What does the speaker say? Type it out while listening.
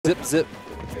Zip, zip.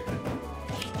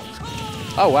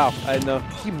 Oh, wow. I didn't know.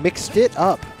 He mixed it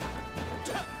up.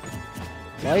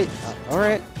 Right? All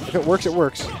right. If it works, it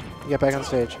works. You get back on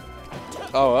stage.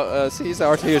 Oh, see, he's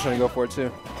Artiria trying to go for it,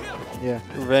 too. Yeah.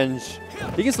 Revenge.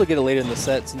 He can still get it later in the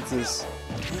set since this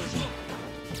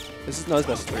is not his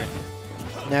best three.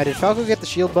 Now, did Falco get the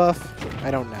shield buff? I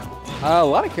don't know. A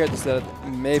lot of characters did,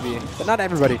 maybe. But not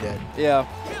everybody did. Yeah.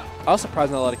 I was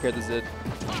surprised not a lot of characters did.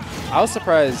 I was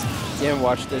surprised Game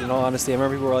Watch did, in all honesty. I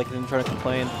remember people were like trying to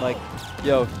complain, like,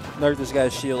 yo, nerf this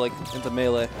guy's shield like into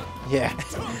melee. Yeah.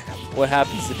 What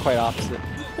happens is the quite opposite.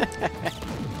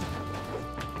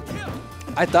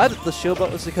 I thought that the shield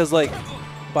buff was because like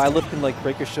Bylip can like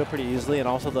break your shield pretty easily, and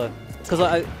also because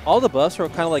all the buffs are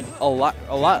kind of like a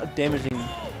lot damaging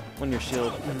when your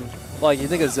shield. Like you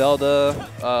think of Zelda,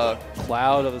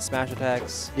 Cloud of the smash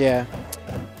attacks. Yeah.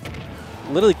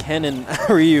 Literally Ken and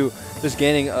Ryu just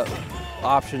gaining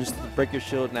options to break your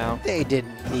shield now. They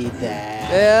didn't need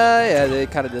that. Yeah, they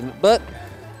kind of didn't, but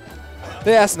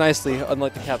they asked nicely,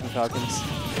 unlike the Captain Falcons.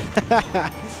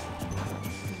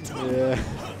 Yeah.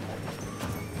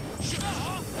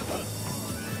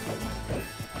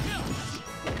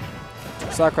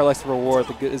 Sakura likes to reward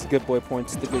his good boy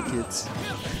points to the good kids.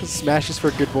 Smashes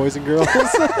for good boys and girls.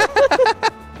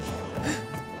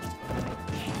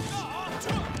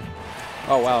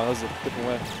 Oh wow, that was a different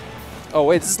way. Oh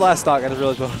wait, this is last stock. I just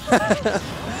realized.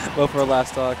 Go for a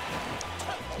last stock.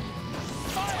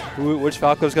 Which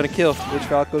Falco's gonna kill? Which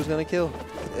Falco's gonna kill?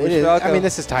 Which Falco? I mean,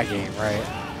 this is tie game, right?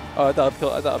 Oh, I thought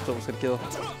Updog was gonna kill.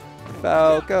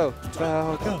 Falco,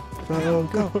 Falco,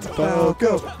 Falco,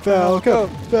 Falco, Falco,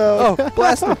 Falco. Oh,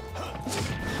 blast him!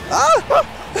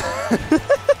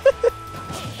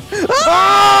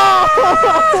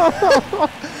 Ah!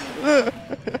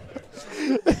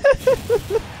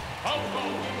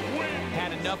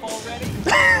 Had enough already?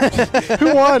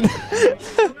 Who won?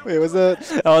 Wait, was that?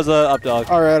 That was Updog.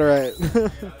 All right, all right.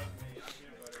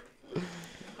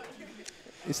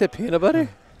 You said peanut butter? He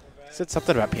said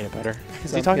something about peanut butter.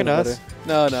 Is he Some talking to peanut us?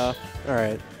 butter. No. All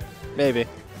right. Maybe.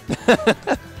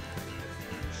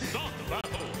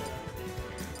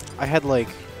 I had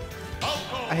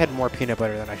more peanut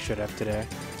butter than I should have today.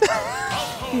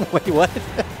 Wait, what?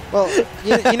 Well,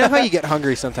 you know how you get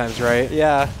hungry sometimes, right?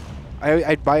 Yeah.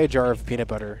 I'd buy a jar of peanut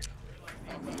butter.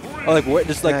 Oh, like what?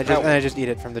 Just like and I just eat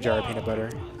it from the jar of peanut butter.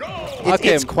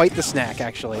 Okay. It's quite the snack,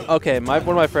 actually. Okay, one of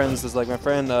my friends is like my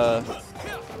friend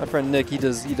Nick. He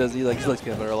likes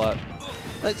peanut butter a lot.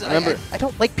 Remember, I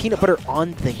don't like peanut butter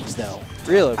on things though.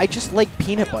 really? I just like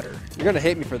peanut butter. You're gonna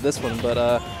hate me for this one, but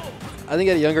I think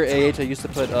at a younger age I used to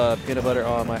put peanut butter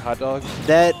on my hot dogs.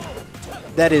 That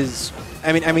is,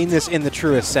 I mean this in the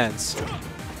truest sense.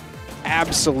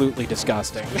 Absolutely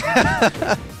disgusting.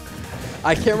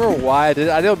 I can't remember why I did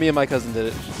it. I know me and my cousin did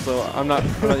it, so I'm not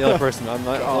the only person. I'm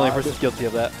not the only person guilty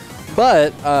of that.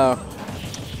 But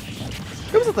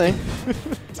it was a thing.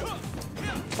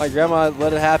 My grandma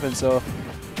let it happen, so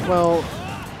Well,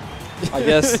 I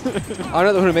guess I'm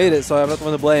not the one who made it, so I'm not the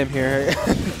one to blame here.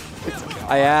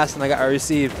 I asked and I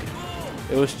received.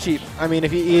 It was cheap. I mean,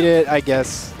 if you eat it, I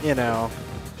guess, you know,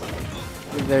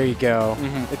 there you go.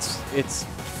 Mhm. It's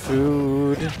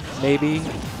food, maybe.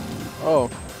 Oh,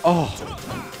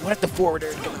 What if the forward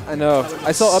air? I know.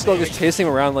 I saw Updog just chasing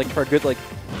him around like for a good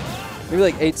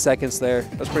maybe 8 seconds there.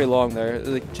 That's pretty long there.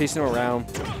 Like chasing him around.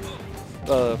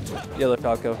 The other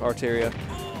Falco, Artiria,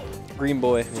 green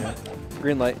boy, Yeah.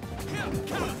 green light.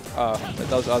 I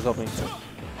was hoping.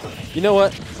 You know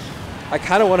what? I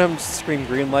kind of want him to scream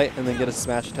green light and then get a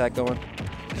smash attack going,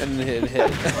 and then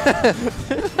hit.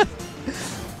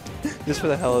 Just for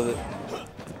the hell of it.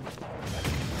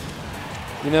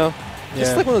 You know?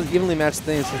 Just like one of those evenly matched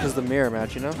things because the mirror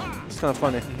match, you know? It's kind of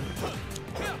funny.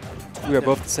 We are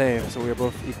both the same, so we are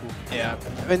both equal. Yeah.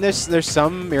 I mean, there's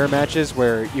some mirror matches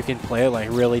where you can play it like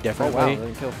really Oh differently, wow, they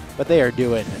didn't kill. but they are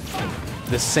doing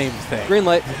the same thing. Green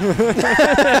light.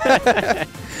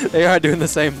 They are doing the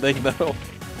same thing though.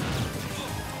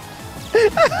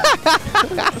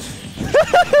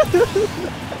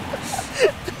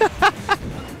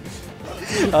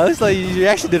 It's like you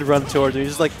actually did run towards him. You're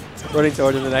just like running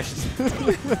towards him and actually.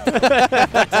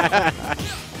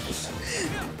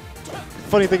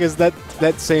 Funny thing is that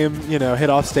same, you know, hit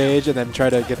off stage and then try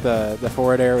to get the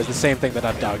forward air was the same thing that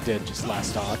Updog did just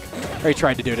last talk. Or he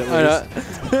tried to do it at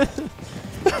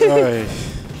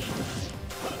least.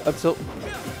 I'm so.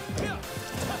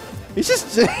 He's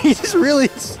just really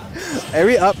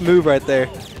every up move right there,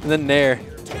 and then nair.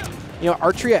 You know,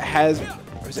 Artiria has,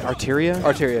 was it Artiria?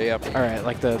 Artiria, yeah. All right,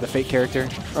 like the fake character.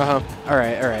 Uh huh. All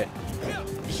right.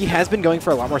 He has been going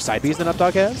for a lot more side Bs than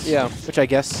Updog has. Yeah. Which I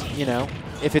guess, you know,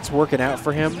 if it's working out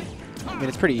for him, I mean,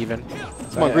 it's pretty even.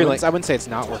 So Come on, green light. I wouldn't say it's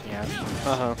not working out.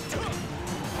 I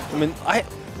mean, I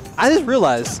just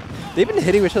realized they've been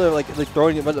hitting each other like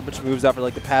throwing a bunch of moves out for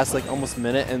like the past like almost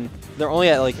minute, and they're only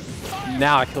at like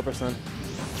now a kill percent.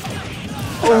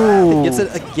 Oh, gets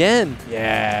it again.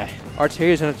 Yeah.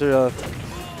 Artiria's gonna have to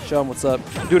show him what's up.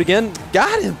 Do it again.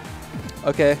 Got him.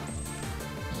 Okay.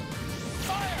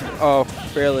 Oh,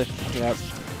 barely. Yep.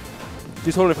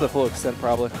 He's holding it for the full extent,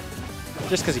 probably.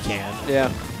 Just because he can.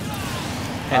 Yeah.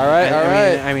 And all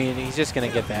right. I mean, he's just going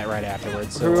to get that right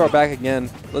afterwards. So Here we are back again.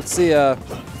 Let's see. There's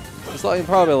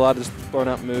probably a lot of just throwing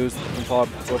out moves and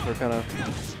both are kind of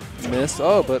missed.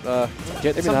 Oh, but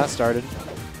get something started.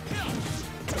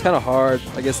 It's kind of hard,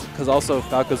 I guess, because also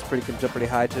Falco's can jump pretty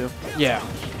high too. Yeah.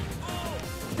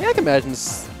 Yeah, I can imagine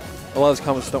a lot of his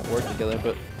combos don't work together,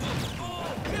 but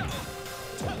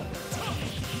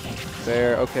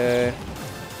there. Okay.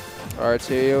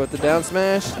 Artiria with the down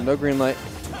smash. No green light.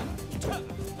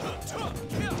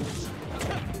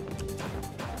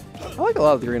 I like a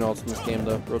lot of the green ults in this game,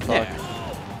 though. Real talk.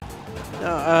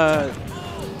 Yeah.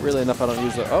 Really enough I don't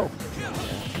use it. Oh.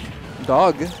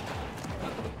 Dog.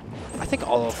 I think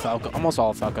almost all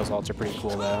of Falco's ults are pretty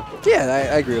cool, though. Yeah,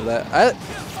 I agree with that.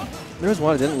 There was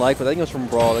one I didn't like, but I think it was from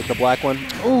Brawl, like the black one.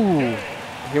 Ooh.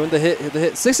 Here went the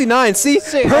hit. 69. See?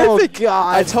 Perfect. Oh,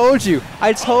 God. I told you.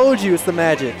 It's the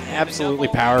magic. Absolutely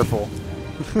powerful.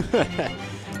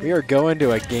 We are going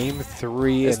to a game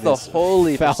 3. It's the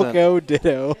holy Falco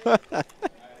Ditto.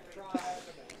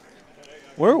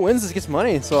 Whoever wins this gets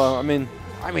money. So I mean,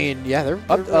 yeah, they're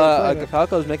really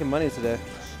Falco's making money today.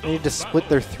 They need to split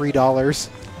their $3.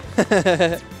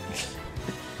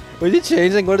 Was he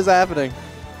changing? What is happening?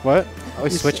 What? Oh,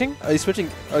 he's switching? Are you switching?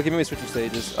 Oh, give me switching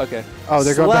stages. Okay. Oh,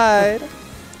 they're Slide. going back.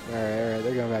 All right.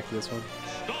 They're going back to this one.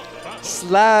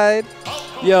 Slide.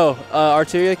 Yo,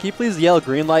 Artiria, can you please yell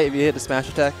green light if you hit the smash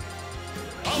attack?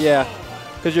 Yeah,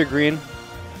 because you're green.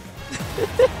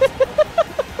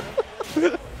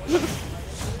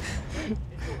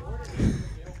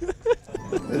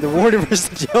 The Warner versus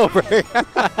the Jailbreak.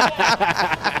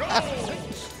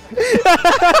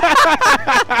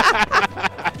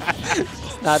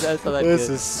 That's not that This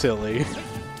good. is silly.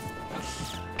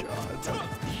 God.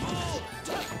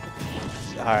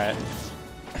 All right.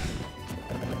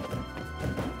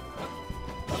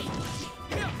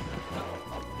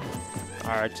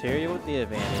 Artiria with the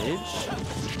advantage.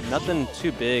 Nothing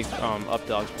too big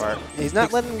Updog's part. He's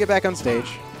not letting him get back on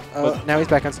stage. Now he's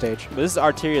back on stage. But this is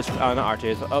Artiria's, not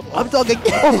Artiria's, Updog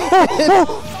again!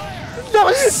 That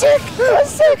was sick! That was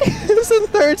sick! This is the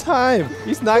third time.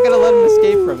 He's not going to let him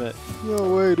escape from it.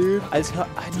 No way, dude. I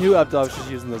knew Updog was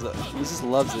using those. He just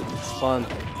loves it. It's fun.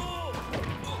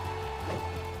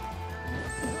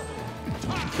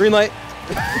 Green light.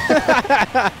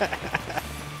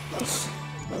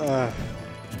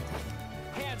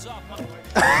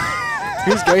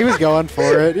 He was going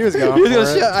for it. He was going for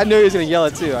it. I knew he was going to yell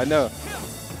it too. I know.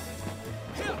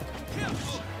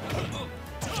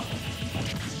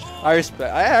 I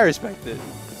respect it.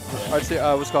 What's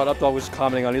called Updog was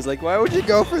commenting on. He's like, why would you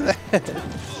go for that?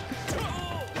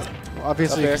 Well,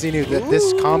 obviously, because he knew that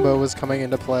this combo was coming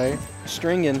into play.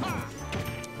 Stringing.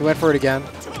 He went for it again.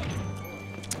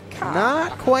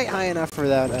 Not quite high enough for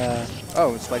that.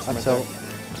 Oh, it's like until.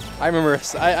 I remember.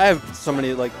 I have so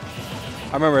many like.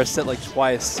 I remember a set like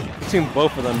twice between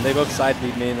both of them. They both side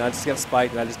beat me, and I just got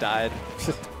spiked, and I just died.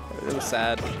 It was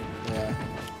sad. Yeah.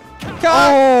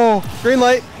 Oh! Green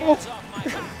light. Oh.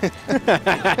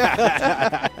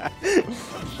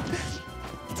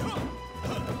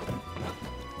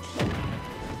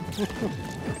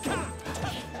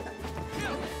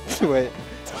 Wait.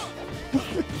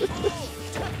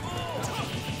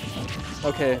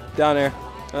 Okay, down there.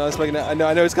 I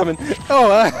know he's coming. Oh,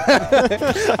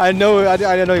 I know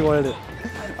he wanted it.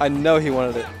 I know he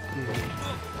wanted it.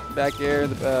 Back air,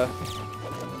 the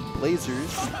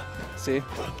Blazers. See?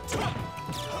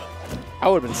 I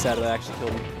would have been sad if I actually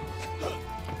killed him.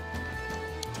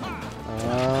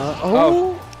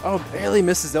 Oh, barely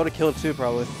misses. That would have killed it too,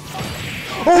 probably.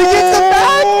 Oh, he gets it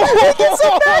back! He gets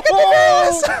it back at the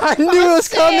grass! I knew it was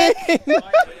coming!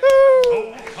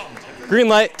 Green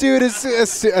light. Dude,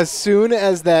 as soon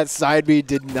as that side B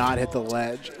did not hit the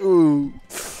ledge. Ooh.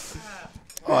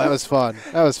 Oh, that was fun.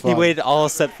 That was fun. He waited all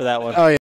set for that one. Oh, yeah.